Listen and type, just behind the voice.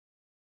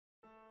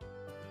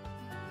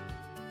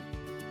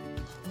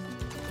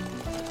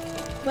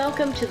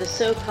Welcome to the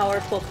So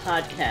Powerful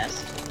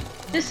podcast.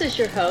 This is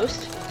your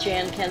host,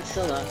 Jan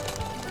Cancilla.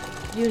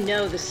 You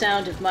know the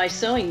sound of my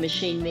sewing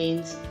machine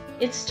means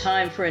it's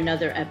time for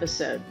another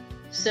episode.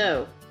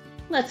 So,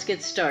 let's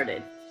get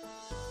started.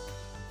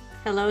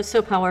 Hello,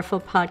 So Powerful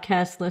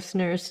podcast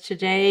listeners.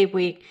 Today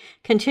we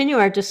continue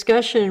our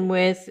discussion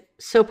with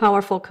So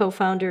Powerful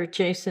co-founder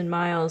Jason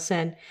Miles.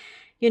 And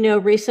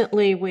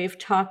recently we've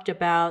talked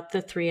about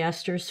the Three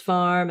Esters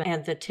Farm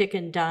and the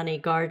Tikondani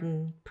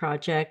Garden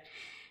project,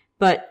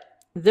 but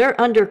they're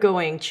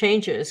undergoing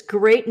changes.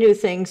 Great new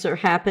things are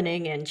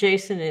happening, and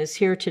Jason is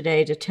here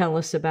today to tell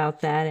us about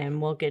that, and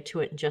we'll get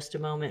to it in just a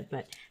moment.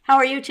 But how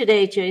are you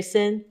today,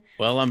 Jason?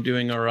 Well, I'm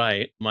doing all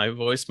right. My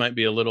voice might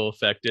be a little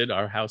affected.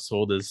 Our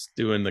household is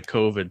doing the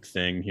COVID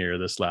thing here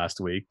this last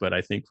week, but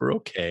I think we're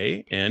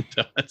okay. And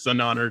it's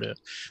an honor to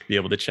be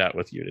able to chat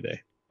with you today.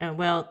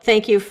 Well,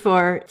 thank you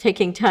for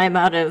taking time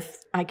out of,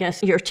 I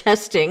guess, your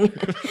testing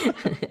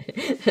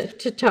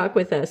to talk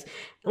with us.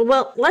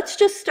 Well, let's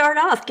just start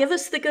off. Give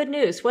us the good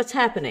news. What's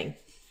happening?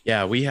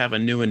 Yeah, we have a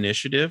new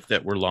initiative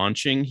that we're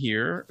launching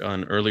here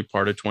on early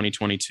part of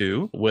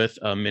 2022 with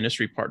a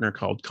ministry partner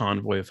called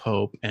Convoy of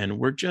Hope. And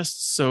we're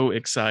just so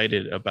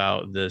excited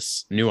about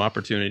this new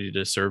opportunity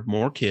to serve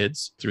more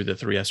kids through the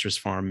Three Esters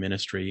Farm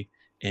ministry.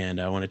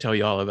 And I want to tell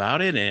you all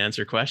about it and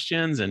answer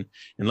questions and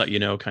let you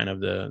know kind of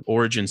the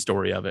origin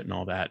story of it and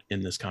all that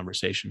in this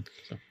conversation.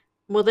 So.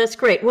 Well, that's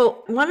great.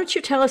 Well, why don't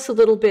you tell us a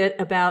little bit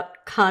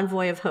about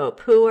Convoy of Hope?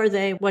 Who are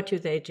they? What do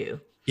they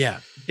do? Yeah,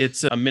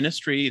 it's a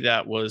ministry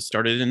that was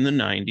started in the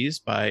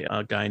 90s by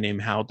a guy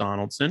named Hal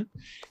Donaldson.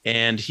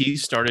 And he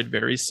started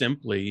very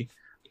simply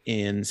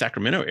in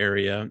Sacramento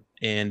area.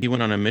 And he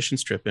went on a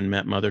missions trip and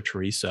met Mother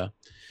Teresa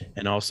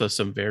and also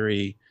some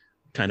very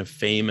kind of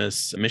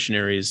famous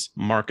missionaries,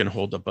 Mark and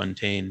Huldah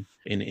Buntain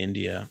in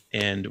India,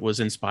 and was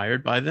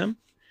inspired by them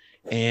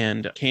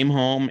and came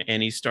home,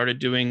 and he started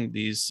doing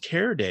these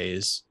care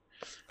days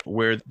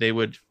where they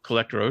would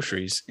collect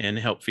groceries and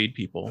help feed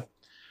people.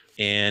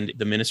 And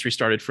the ministry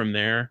started from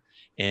there.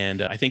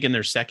 And I think in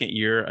their second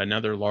year,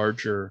 another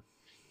larger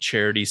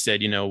charity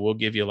said, we'll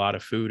give you a lot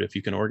of food if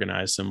you can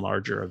organize some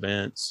larger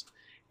events.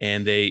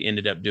 And they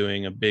ended up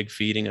doing a big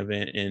feeding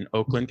event in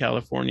Oakland,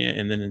 California,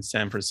 and then in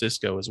San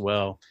Francisco as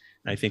well.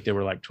 I think there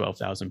were like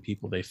 12,000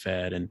 people they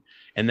fed.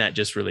 And that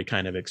just really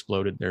kind of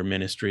exploded their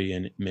ministry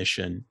and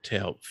mission to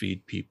help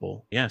feed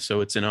people. Yeah,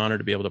 so it's an honor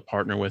to be able to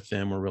partner with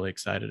them. We're really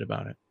excited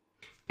about it.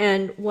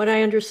 And what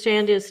I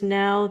understand is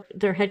now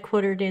they're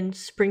headquartered in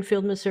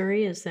Springfield,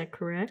 Missouri. Is that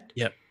correct?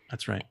 Yep,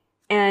 that's right.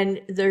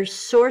 And their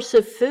source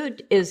of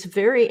food is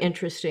very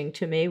interesting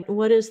to me.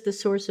 What is the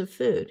source of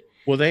food?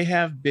 Well, they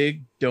have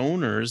big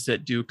donors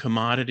that do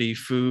commodity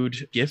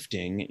food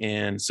gifting.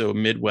 And so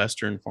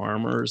Midwestern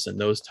farmers and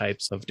those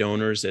types of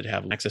donors that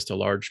have access to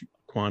large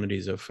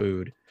quantities of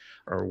food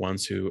are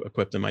ones who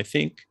equip them. I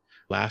think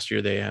last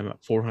year they have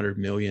 $400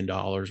 million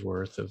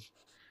worth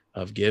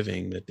of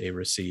giving that they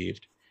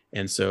received.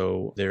 And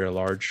so they're a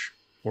large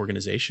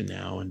organization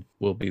now, and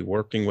we'll be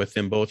working with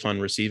them both on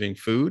receiving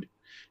food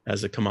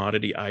as a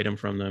commodity item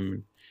from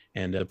them.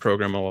 And the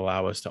program will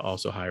allow us to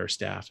also hire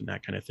staff and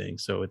that kind of thing.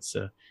 So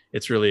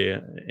it's really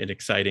an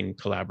exciting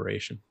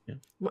collaboration. Yeah.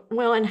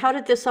 Well, and how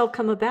did this all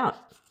come about?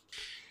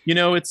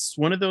 It's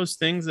one of those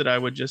things that I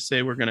would just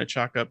say we're going to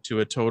chalk up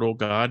to a total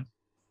God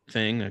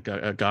thing,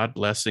 a God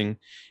blessing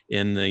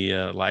in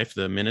the life of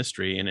the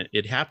ministry. And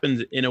it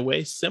happened in a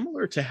way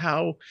similar to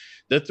how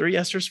the Three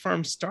Esters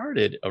Farm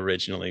started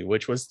originally,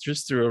 which was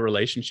just through a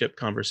relationship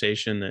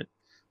conversation that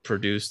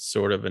produced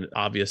sort of an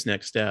obvious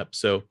next step.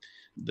 So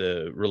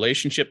the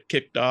relationship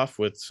kicked off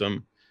with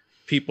some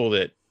people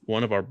that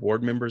one of our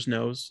board members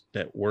knows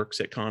that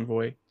works at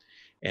Convoy.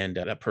 And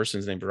that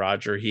person's named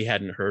Roger. He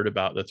hadn't heard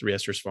about the Three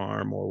Esters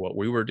Farm or what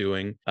we were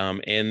doing.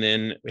 And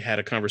then we had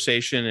a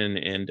conversation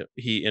and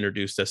he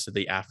introduced us to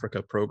the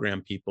Africa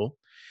program people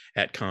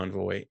at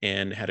Convoy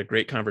and had a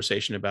great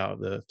conversation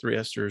about the Three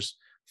Esters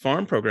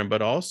Farm program,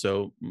 but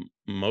also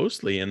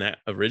mostly in that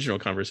original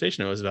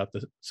conversation, it was about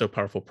the So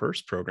Powerful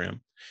Purse program.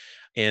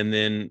 And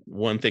then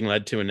one thing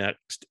led to a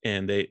next,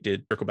 and they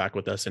did circle back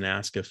with us and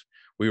ask if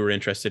we were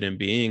interested in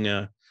being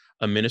a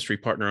ministry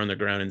partner on the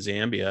ground in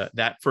Zambia.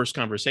 That first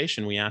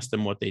conversation, we asked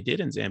them what they did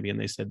in Zambia, and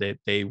they said that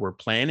they were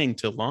planning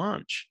to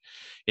launch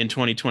in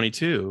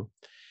 2022,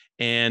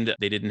 and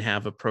they didn't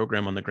have a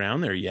program on the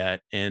ground there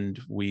yet. And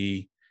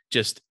we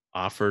just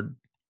offered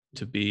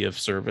to be of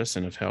service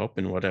and of help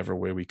in whatever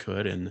way we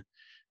could. And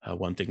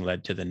one thing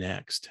led to the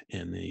next,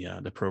 and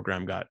the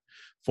program got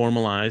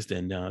formalized,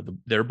 and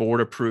their board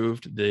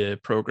approved the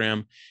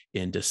program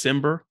in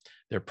December.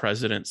 Their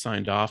president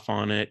signed off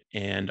on it,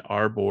 and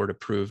our board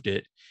approved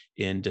it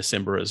in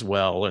December as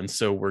well. And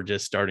so we're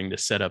just starting to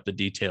set up the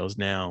details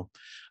now,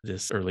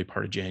 this early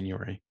part of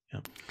January. Yeah.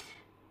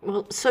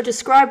 Well, so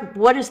describe,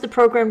 what is the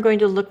program going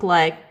to look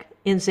like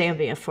in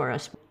Zambia for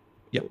us?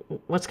 Yep.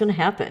 What's going to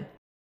happen?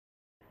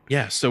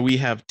 Yeah, so we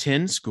have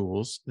 10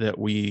 schools that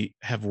we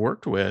have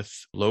worked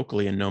with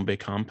locally in Nombe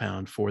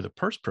Compound for the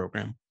PURSE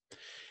program.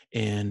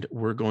 And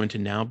we're going to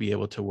now be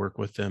able to work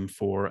with them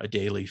for a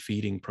daily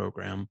feeding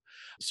program,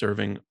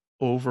 serving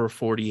over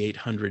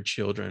 4,800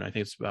 children. I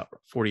think it's about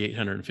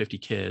 4,850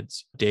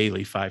 kids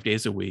daily, 5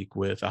 days a week,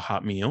 with a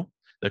hot meal.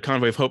 The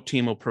Convoy of Hope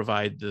team will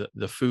provide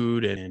the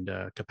food and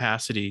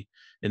capacity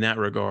in that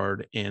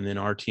regard, and then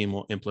our team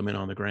will implement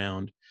on the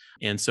ground.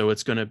 And so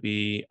it's going to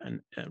be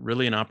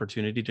really an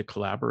opportunity to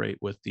collaborate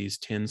with these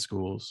 10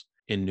 schools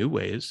in new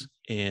ways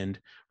and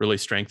really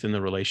strengthen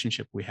the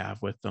relationship we have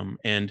with them.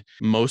 And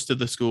most of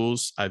the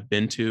schools I've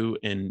been to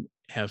and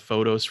have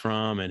photos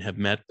from and have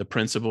met the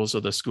principals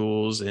of the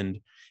schools,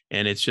 and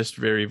it's just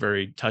very,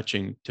 very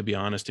touching, to be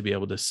honest, to be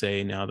able to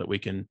say now that we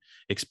can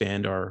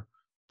expand our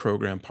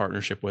program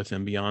partnership with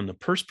them beyond the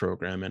PERS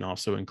program and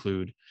also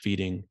include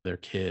feeding their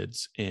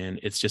kids. And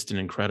it's just an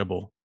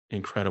incredible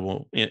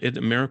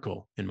a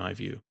miracle, in my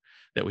view,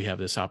 that we have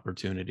this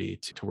opportunity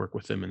to work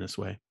with them in this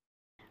way.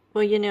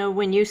 Well,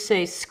 when you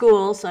say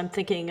schools, I'm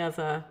thinking of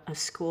a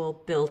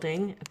school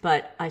building,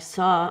 but I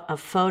saw a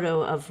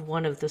photo of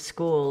one of the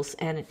schools,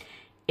 and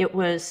it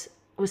was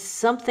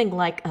something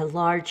like a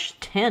large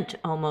tent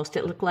almost.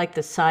 It looked like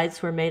the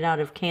sides were made out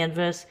of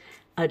canvas,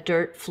 a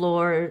dirt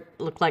floor,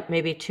 looked like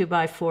maybe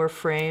 2x4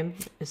 frame.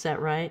 Is that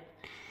right?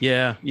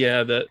 Yeah.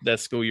 That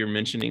school you're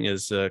mentioning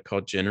is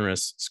called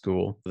Generous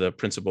School. The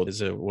principal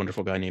is a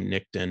wonderful guy named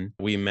Nickton.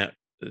 We met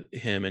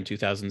him in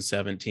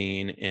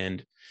 2017,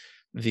 and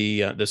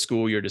the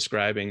school you're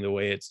describing, the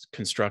way it's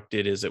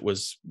constructed is it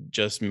was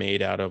just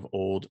made out of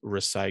old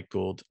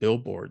recycled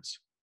billboards,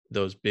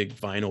 those big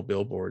vinyl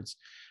billboards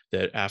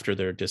that after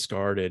they're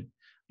discarded,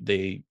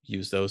 they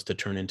use those to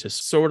turn into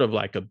sort of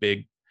like a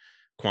big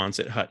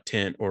Quonset hut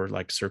tent or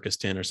like circus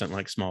tent or something,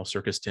 like small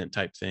circus tent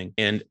type thing.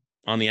 And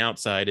on the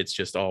outside, it's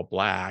just all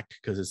black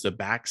because it's the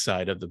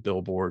backside of the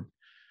billboard.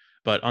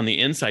 But on the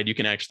inside, you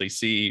can actually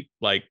see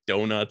like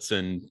donuts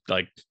and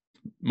like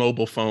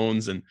mobile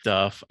phones and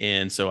stuff.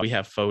 And so we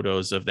have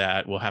photos of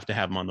that. We'll have to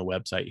have them on the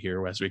website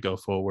here as we go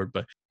forward.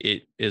 But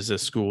it is a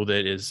school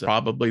that is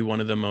probably one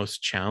of the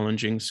most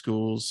challenging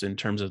schools in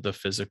terms of the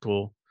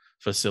physical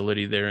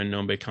facility there in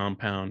Nome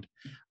Compound.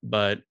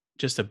 But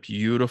just a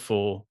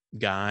beautiful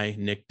guy,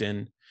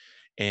 Nickton,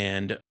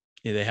 and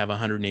they have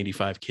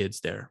 185 kids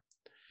there.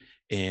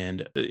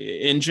 And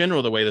in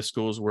general, the way the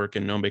schools work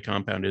in Nome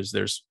Compound is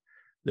there's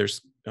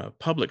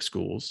public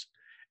schools,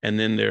 and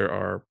then there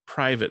are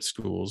private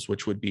schools,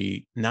 which would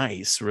be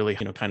nice, really,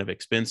 kind of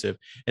expensive.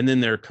 And then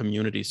there are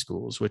community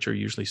schools, which are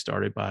usually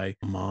started by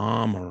a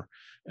mom or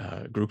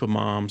a group of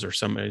moms or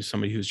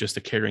somebody who's just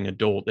a caring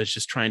adult that's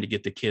just trying to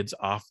get the kids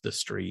off the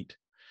street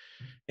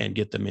and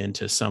get them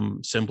into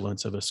some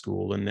semblance of a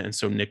school. And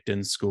so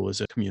Nickton's school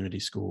is a community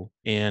school,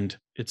 and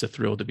it's a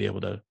thrill to be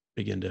able to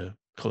begin to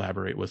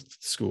collaborate with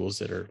schools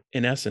that are,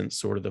 in essence,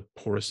 sort of the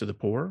poorest of the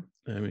poor.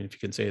 I mean, if you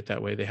can say it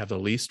that way, they have the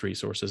least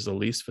resources, the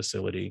least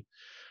facility.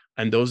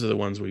 And those are the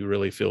ones we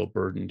really feel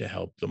burdened to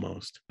help the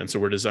most. And so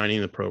we're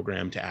designing the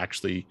program to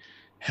actually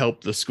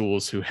help the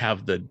schools who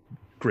have the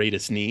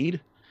greatest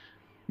need,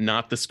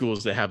 not the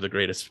schools that have the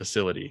greatest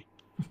facility.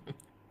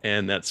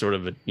 And that's sort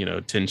of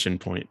a tension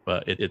point,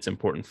 but it's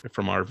important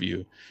from our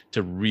view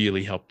to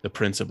really help the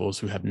principals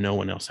who have no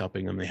one else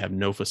helping them. They have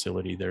no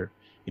facility. They're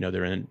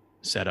in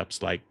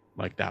setups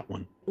like that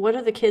one. What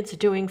are the kids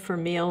doing for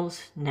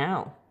meals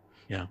now?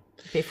 Yeah.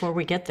 Before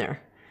we get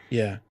there.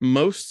 Yeah.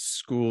 Most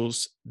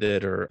schools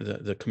that are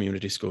the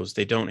community schools,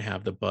 they don't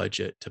have the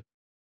budget to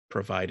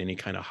provide any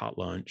kind of hot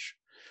lunch.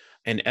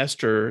 And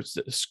Esther,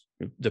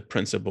 the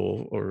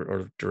principal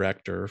or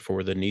director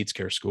for the Needs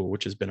Care School,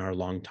 which has been our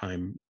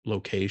longtime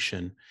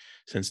location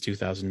since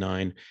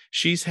 2009,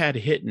 she's had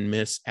hit and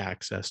miss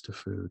access to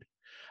food.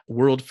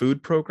 World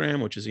Food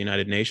Program, which is a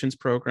United Nations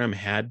program,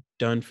 had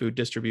done food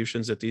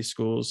distributions at these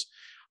schools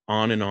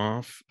on and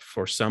off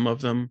for some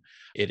of them.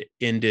 It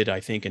ended, I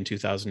think, in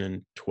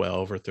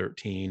 2012 or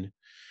 13.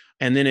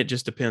 And then it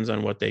just depends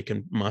on what they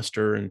can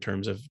muster in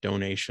terms of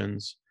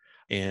donations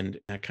and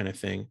that kind of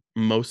thing.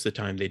 Most of the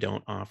time, they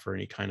don't offer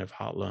any kind of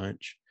hot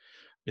lunch.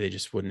 They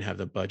just wouldn't have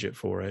the budget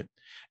for it.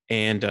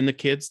 And the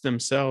kids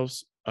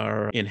themselves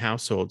are in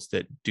households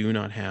that do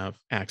not have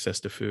access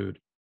to food.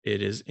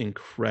 It is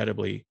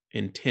incredibly,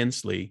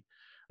 intensely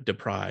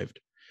deprived.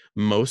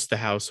 Most of the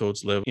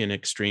households live in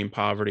extreme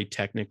poverty.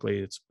 Technically,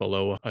 it's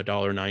below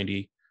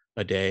 $1.90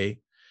 a day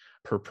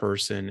per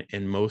person,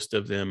 and most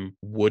of them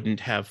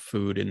wouldn't have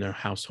food in their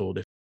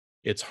household.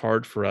 It's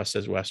hard for us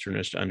as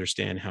Westerners to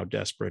understand how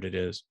desperate it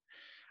is.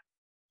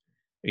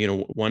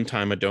 One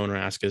time a donor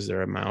asked, is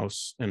there a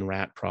mouse and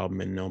rat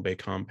problem in Nome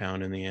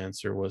Compound? And the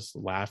answer was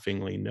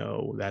laughingly,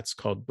 no, that's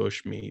called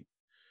bushmeat.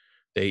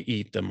 They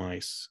eat the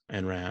mice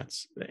and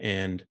rats.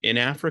 And in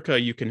Africa,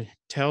 you can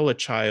tell a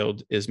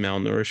child is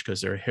malnourished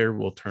because their hair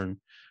will turn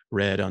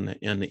red on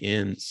the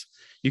ends.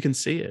 You can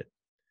see it.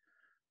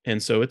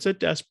 And so it's a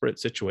desperate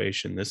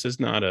situation. This is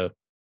not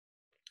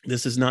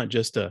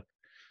just a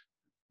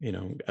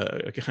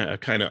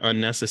kind of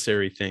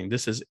unnecessary thing.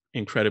 This is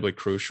incredibly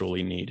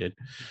crucially needed.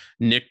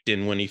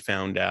 Nickton, when he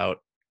found out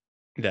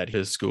that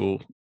his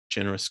school,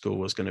 Generous School,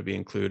 was going to be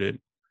included,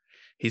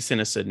 he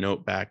sent us a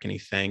note back and he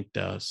thanked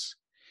us.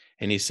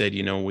 And he said,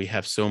 we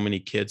have so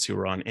many kids who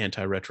are on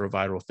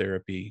antiretroviral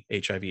therapy,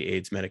 HIV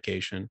AIDS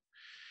medication.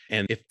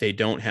 And if they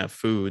don't have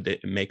food,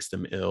 it makes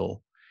them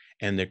ill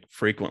and they're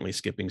frequently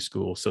skipping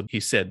school. So he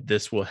said,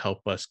 this will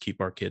help us keep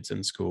our kids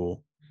in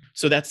school.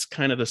 So that's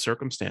kind of the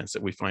circumstance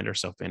that we find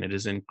ourselves in. It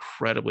is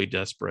incredibly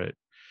desperate.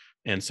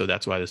 And so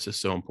that's why this is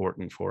so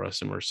important for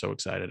us. And we're so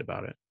excited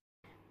about it.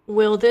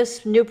 Will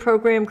this new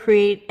program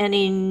create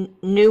any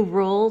new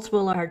roles?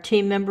 Will our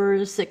team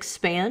members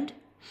expand?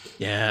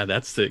 Yeah,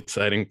 that's the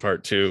exciting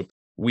part too.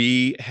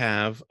 We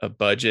have a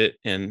budget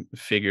and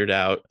figured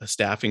out a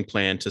staffing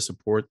plan to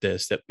support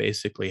this that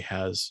basically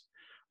has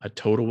a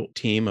total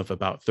team of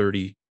about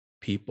 30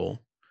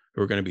 people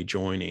who are going to be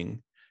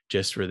joining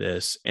just for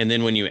this. And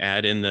then when you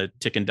add in the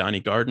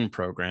Tikandani Garden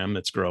program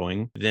that's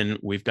growing, then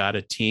we've got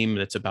a team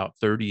that's about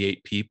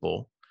 38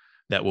 people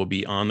that will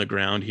be on the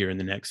ground here in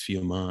the next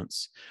few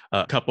months.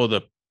 A couple of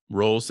the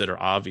roles that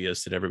are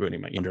obvious that everybody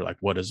might wonder, like,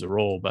 what is the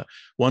role? But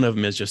one of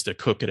them is just a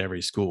cook at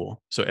every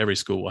school. So every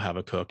school will have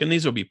a cook. And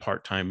these will be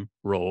part-time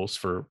roles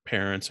for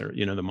parents or,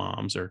 the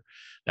moms or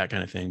that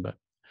kind of thing. But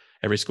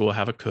every school will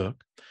have a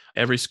cook.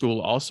 Every school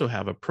will also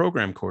have a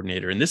program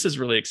coordinator. And this is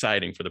really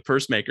exciting for the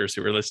purse makers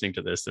who are listening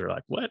to this. They're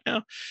like, what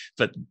now?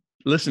 But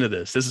listen to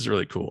this. This is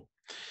really cool.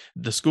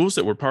 The schools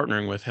that we're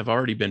partnering with have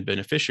already been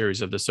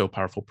beneficiaries of the So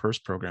Powerful Purse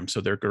program.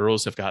 So their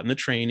girls have gotten the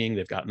training,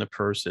 they've gotten the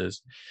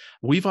purses.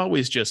 We've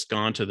always just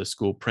gone to the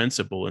school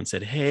principal and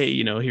said, hey,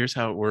 here's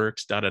how it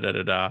works, da, da, da,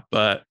 da, da.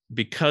 But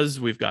because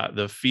we've got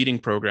the feeding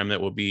program that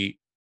will be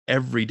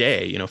every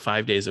day,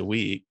 5 days a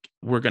week,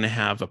 we're going to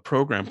have a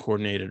program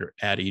coordinator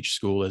at each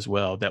school as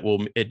well that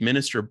will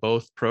administer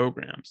both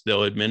programs.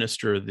 They'll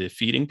administer the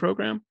feeding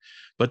program,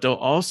 but they'll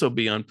also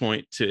be on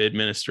point to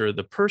administer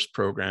the purse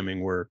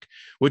programming work,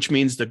 which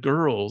means the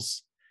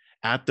girls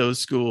at those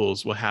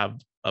schools will have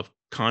a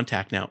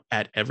contact now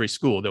at every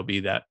school. There'll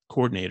be that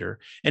coordinator,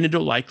 and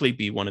it'll likely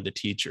be one of the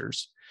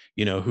teachers,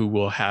 who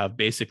will have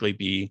basically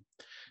be,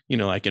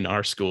 like in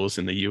our schools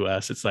in the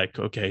US, it's like,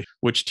 okay,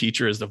 which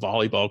teacher is the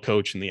volleyball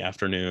coach in the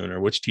afternoon,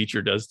 or which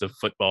teacher does the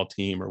football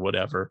team or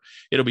whatever.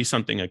 It'll be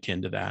something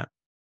akin to that,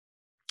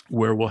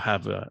 where we'll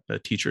have a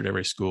teacher at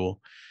every school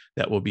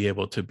that will be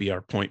able to be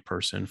our point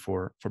person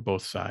for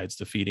both sides,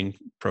 the feeding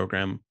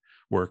program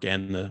work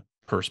and the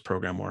purse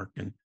program work.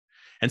 And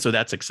so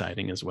that's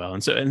exciting as well.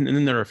 And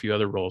then there are a few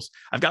other roles.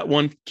 I've got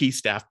one key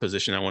staff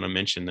position I want to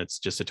mention that's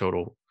just a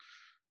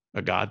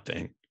God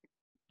thing.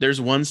 There's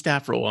one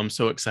staff role I'm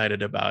so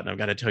excited about, and I've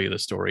got to tell you the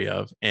story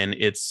of, and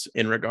it's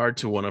in regard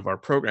to one of our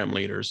program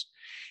leaders.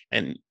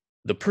 And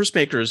the purse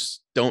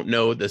makers don't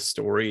know this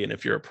story. And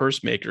if you're a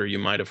purse maker, you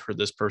might have heard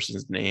this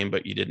person's name,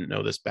 but you didn't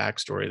know this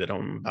backstory that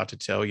I'm about to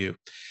tell you.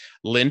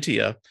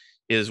 Lintia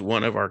is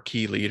one of our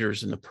key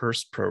leaders in the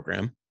purse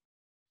program.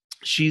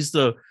 She's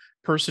the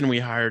person we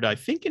hired, I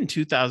think in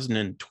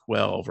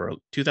 2012 or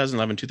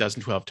 2011,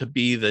 2012, to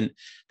be the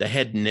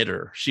head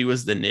knitter. She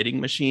was the knitting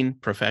machine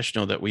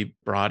professional that we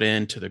brought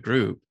into the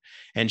group.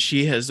 And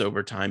she has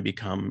over time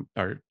become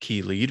our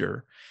key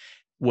leader.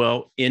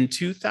 Well, in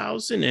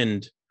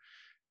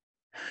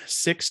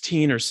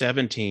 2016 or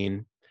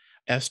 17,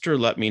 Esther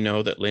let me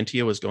know that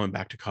Lintia was going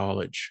back to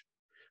college,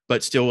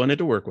 but still wanted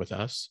to work with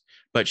us.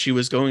 But she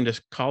was going to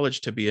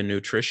college to be a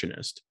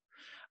nutritionist.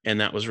 And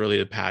that was really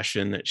the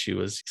passion that she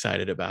was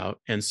excited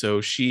about. And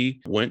so she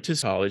went to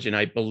college, and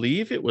I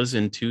believe it was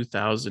in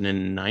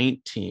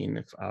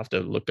 2019. I'll have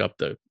to look up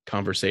the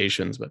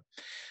conversations, but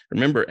I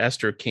remember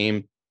Esther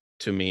came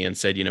to me and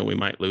said, we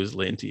might lose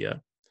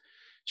Lintia.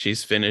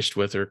 She's finished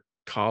with her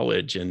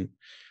college. And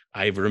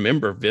I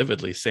remember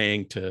vividly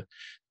saying to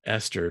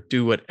Esther,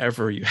 do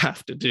whatever you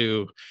have to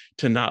do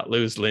to not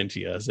lose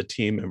Lintia as a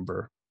team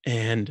member.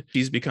 And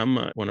she's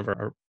become one of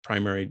our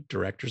primary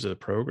directors of the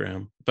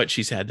program, but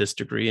she's had this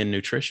degree in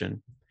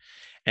nutrition.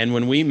 And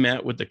when we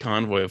met with the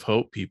Convoy of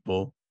Hope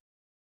people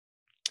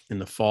in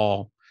the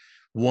fall,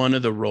 one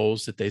of the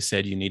roles that they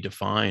said you need to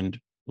find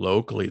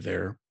locally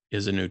there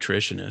is a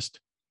nutritionist.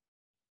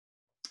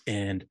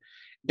 And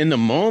in the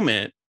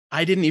moment,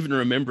 I didn't even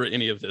remember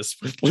any of this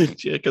with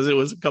Lintia because it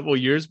was a couple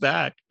of years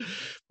back.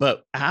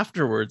 But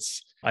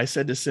afterwards, I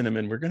said to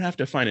Cinnamon, we're going to have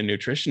to find a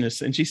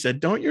nutritionist. And she said,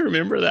 don't you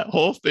remember that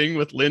whole thing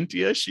with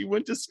Lintia? She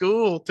went to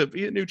school to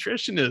be a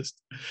nutritionist.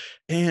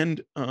 And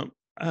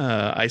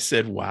I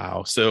said,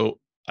 wow. So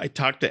I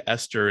talked to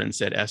Esther and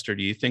said, Esther,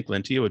 do you think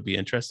Lintia would be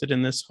interested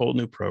in this whole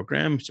new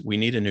program? We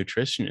need a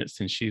nutritionist.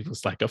 And she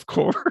was like, of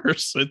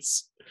course,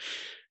 it's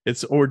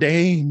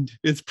ordained.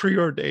 It's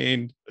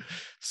preordained.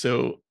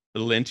 So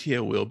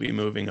Lintia will be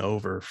moving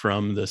over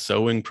from the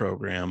sewing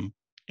program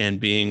and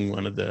being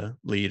one of the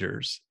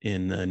leaders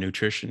in the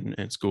nutrition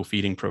and school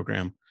feeding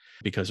program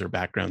because her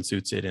background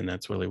suits it. And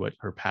that's really what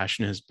her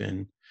passion has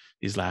been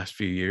these last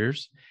few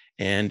years.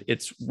 And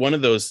it's one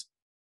of those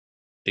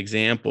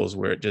examples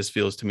where it just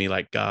feels to me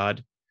like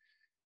God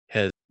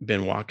has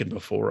been walking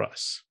before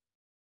us,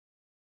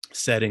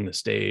 setting the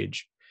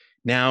stage.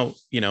 Now,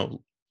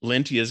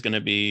 Lintia is going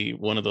to be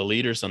one of the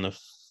leaders on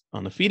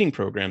the feeding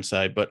program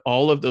side, but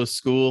all of those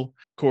school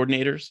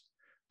coordinators,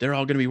 they're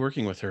all going to be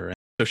working with her.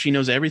 So she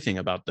knows everything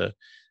about the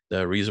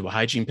reusable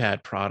hygiene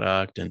pad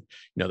product and,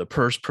 the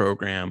PERS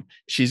program.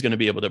 She's going to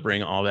be able to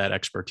bring all that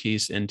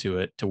expertise into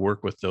it to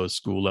work with those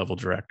school level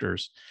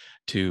directors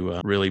to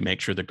really make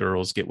sure the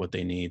girls get what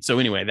they need. So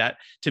anyway, that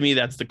to me,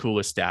 that's the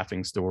coolest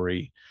staffing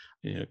story,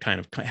 kind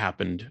of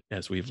happened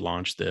as we've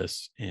launched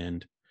this.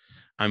 And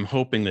I'm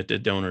hoping that the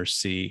donors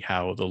see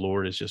how the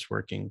Lord is just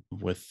working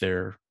with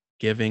their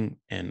giving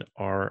and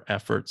our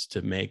efforts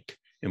to make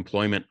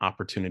employment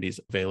opportunities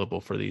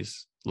available for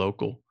these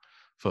local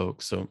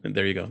folks. So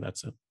there you go.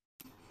 That's a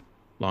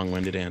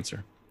long-winded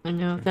answer.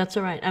 No, that's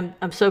all right.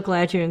 I'm so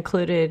glad you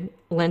included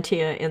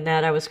Lentia in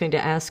that. I was going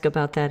to ask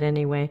about that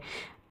anyway.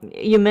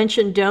 You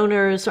mentioned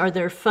donors. Are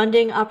there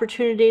funding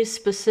opportunities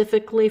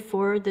specifically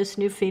for this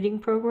new feeding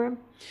program?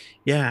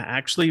 Yeah,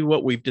 actually,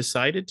 what we've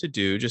decided to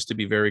do, just to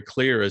be very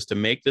clear, is to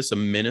make this a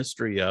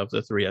ministry of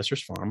the Three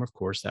Esters Farm. Of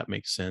course, that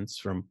makes sense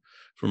from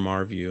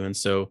our view. And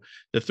so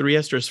the Three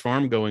Esters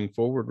Farm going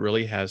forward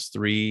really has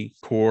three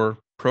core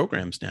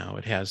programs now.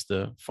 It has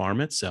the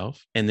farm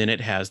itself, and then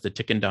it has the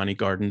Tikandani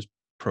Gardens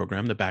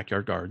program, the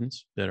backyard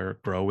gardens that are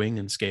growing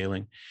and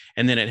scaling.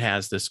 And then it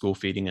has the school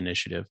feeding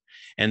initiative.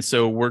 And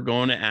so we're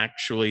going to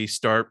actually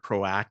start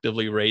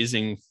proactively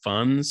raising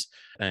funds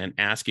and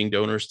asking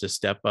donors to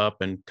step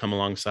up and come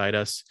alongside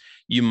us.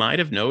 You might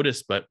have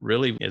noticed, but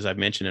really, as I've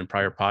mentioned in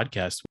prior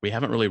podcasts, we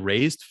haven't really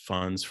raised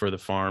funds for the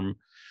farm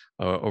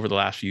over the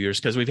last few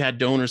years because we've had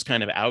donors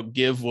kind of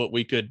outgive what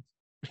we could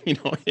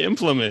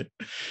implement.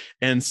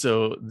 And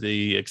so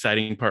the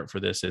exciting part for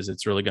this is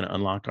it's really going to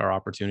unlock our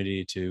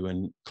opportunity to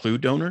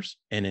include donors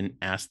and then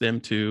ask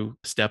them to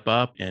step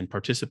up and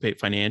participate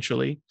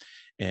financially.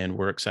 And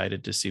we're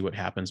excited to see what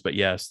happens. But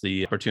yes,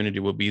 the opportunity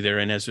will be there.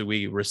 And as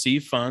we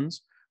receive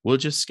funds, we'll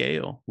just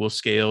scale. We'll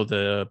scale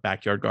the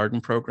backyard garden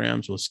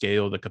programs. We'll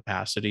scale the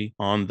capacity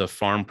on the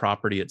farm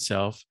property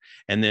itself.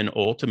 And then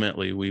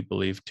ultimately, we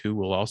believe too,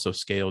 we'll also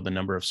scale the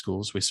number of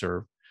schools we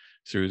serve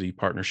through the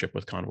partnership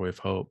with Convoy of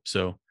Hope.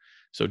 So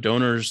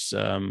donors'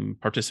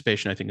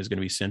 participation, I think, is going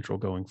to be central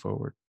going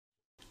forward.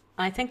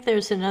 I think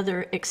there's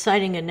another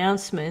exciting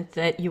announcement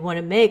that you want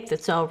to make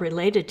that's all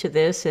related to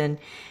this, and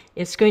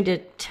it's going to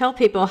tell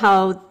people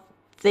how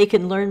they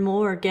can learn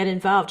more, get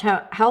involved.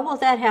 How will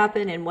that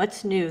happen, and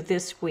what's new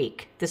this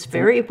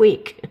very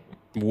week?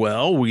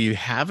 Well, we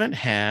haven't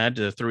had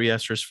the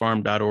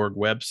 3estersfarm.org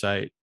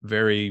website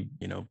very,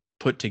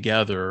 put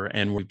together,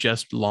 and we've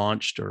just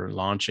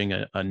launching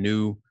a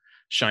new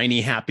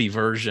shiny, happy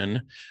version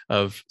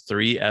of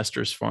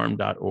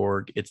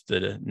 3estersfarm.org. It's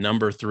the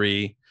number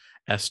 3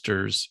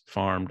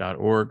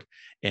 estersfarm.org.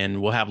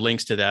 And we'll have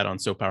links to that on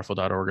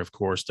sopowerful.org. Of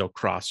course, they'll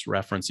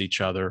cross-reference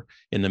each other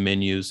in the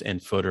menus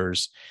and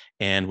footers.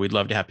 And we'd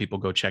love to have people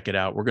go check it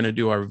out. We're going to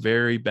do our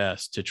very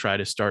best to try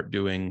to start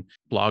doing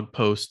blog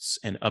posts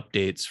and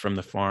updates from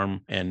the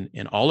farm and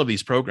all of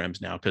these programs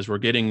now, because we're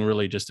getting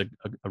really just a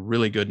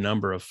really good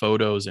number of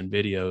photos and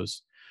videos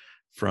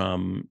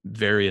from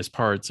various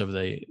parts of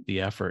the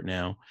effort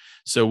now.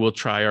 So we'll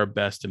try our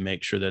best to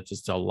make sure that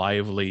it's a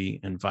lively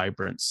and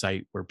vibrant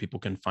site where people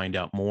can find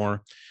out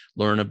more,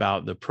 learn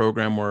about the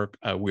program work.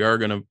 We are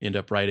going to end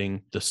up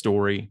writing the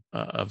story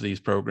of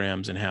these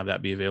programs and have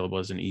that be available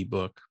as an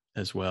ebook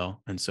as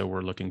well. And so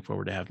we're looking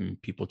forward to having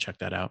people check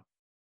that out.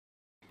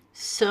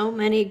 So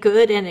many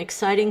good and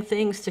exciting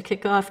things to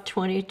kick off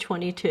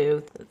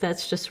 2022.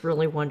 That's just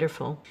really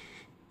wonderful.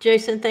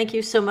 Jason, thank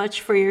you so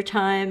much for your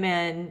time,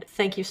 and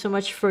thank you so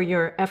much for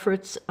your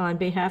efforts on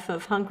behalf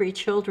of hungry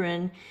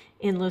children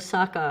in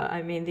Lusaka.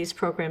 I mean, these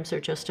programs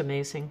are just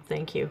amazing.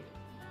 Thank you.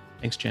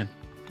 Thanks, Jen.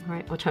 All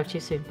right, we'll talk to you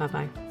soon.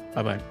 Bye-bye.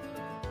 Bye-bye.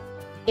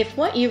 If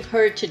what you've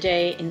heard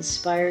today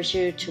inspires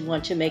you to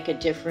want to make a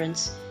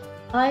difference,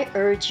 I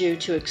urge you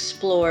to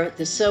explore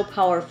the So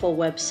Powerful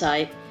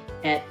website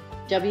at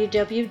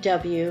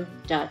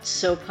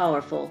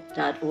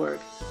www.sopowerful.org.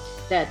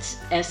 That's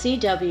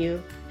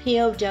SEWPOWERFUL.org.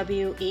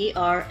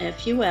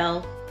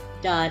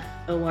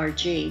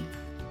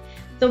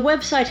 The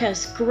website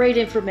has great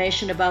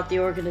information about the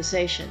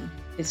organization.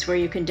 It's where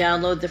you can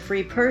download the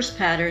free PERS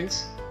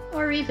patterns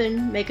or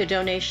even make a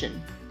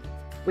donation.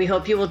 We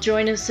hope you will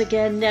join us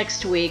again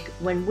next week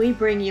when we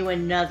bring you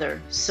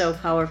another So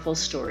Powerful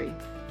story.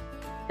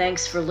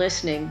 Thanks for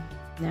listening.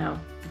 Now,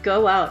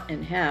 go out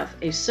and have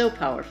a So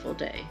Powerful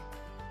day.